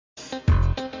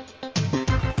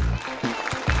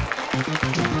Oh,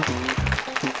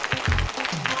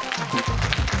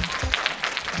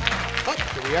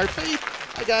 here we are, Faith.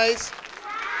 Hi, guys.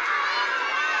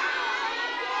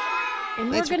 And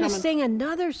Thanks we're for going to coming. sing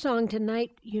another song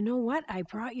tonight. You know what? I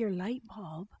brought your light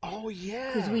bulb. Oh,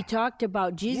 yeah. Because we talked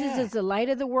about Jesus is the light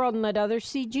of the world and let others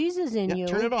see Jesus in you.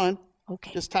 Turn it on.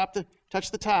 Okay. Just touch the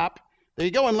top. There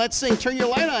you go, and let's sing. Turn your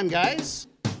light on, guys.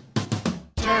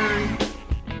 Turn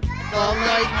the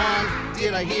light on.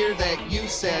 Did I hear that you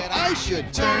said I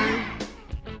should turn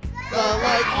the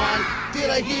light on?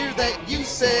 Did I hear that you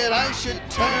said I should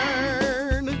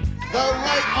turn the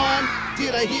light on?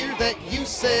 Did I hear that you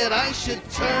said I should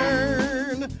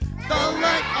turn the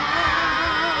light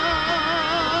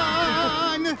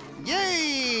on?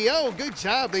 Yay! Oh, good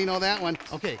job. They know that one.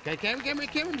 Okay, can't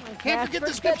forget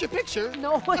the scripture picture.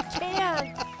 No, I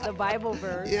can't. The Bible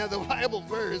verse. Yeah, the Bible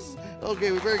verse.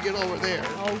 Okay, we better get over there.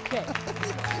 Okay.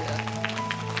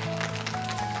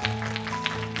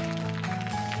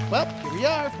 Well, here we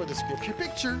are for the scripture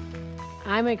picture.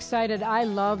 I'm excited. I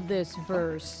love this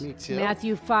verse. Me too.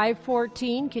 Matthew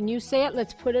 5:14. Can you say it?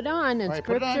 Let's put it on. And All right,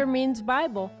 put it scripture on. means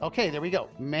Bible. Okay, there we go.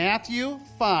 Matthew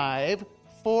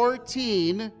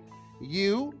 5:14.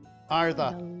 You are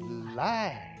the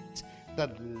light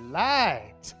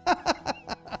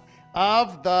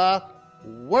of the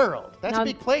world. That's Now- a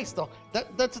big place, though.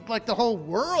 That's like the whole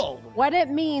world. What it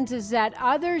means is that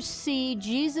others see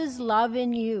Jesus' love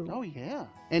in you. Oh, yeah.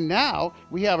 And now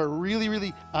we have a really,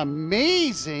 really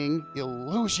amazing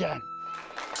illusion.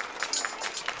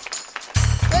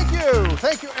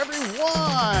 Thank you,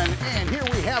 everyone. And here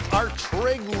we have our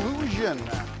treggllusion.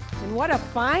 And what a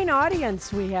fine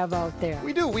audience we have out there.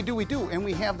 We do. And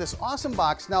we have this awesome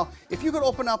box. Now, if you could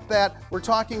open up that, we're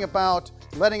talking about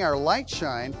letting our light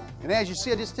shine. And as you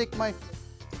see, I just take my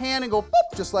hand and go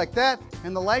boop, just like that,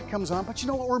 and the light comes on. But you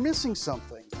know what? We're missing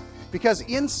something. Because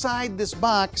inside this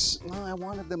box, well, I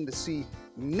wanted them to see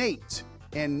Nate.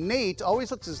 And Nate always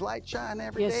lets his light shine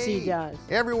every day. Yes, he does.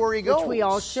 Everywhere he goes. Which we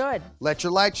all should. Let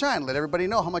your light shine. Let everybody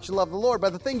know how much you love the Lord by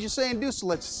the things you say and do. So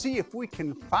let's see if we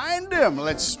can find him.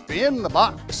 Let's spin the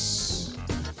box.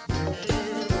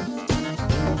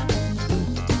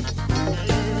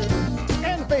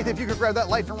 And Faith, if you could grab that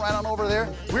light from right on over there,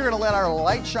 we're going to let our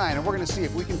light shine, and we're going to see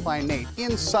if we can find Nate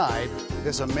inside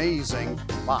this amazing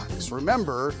box.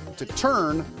 Remember to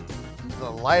turn the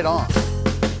light on.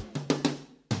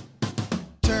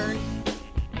 Turn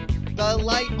the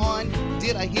light on.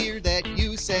 Did I hear that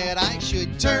you said I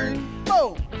should turn?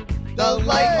 Boom! The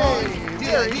light on.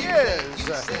 There he is.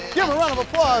 Give him a round of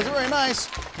applause. Very nice.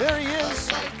 There he is.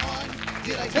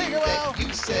 Take him out.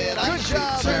 You said I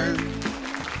should turn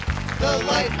the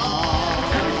light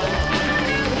on.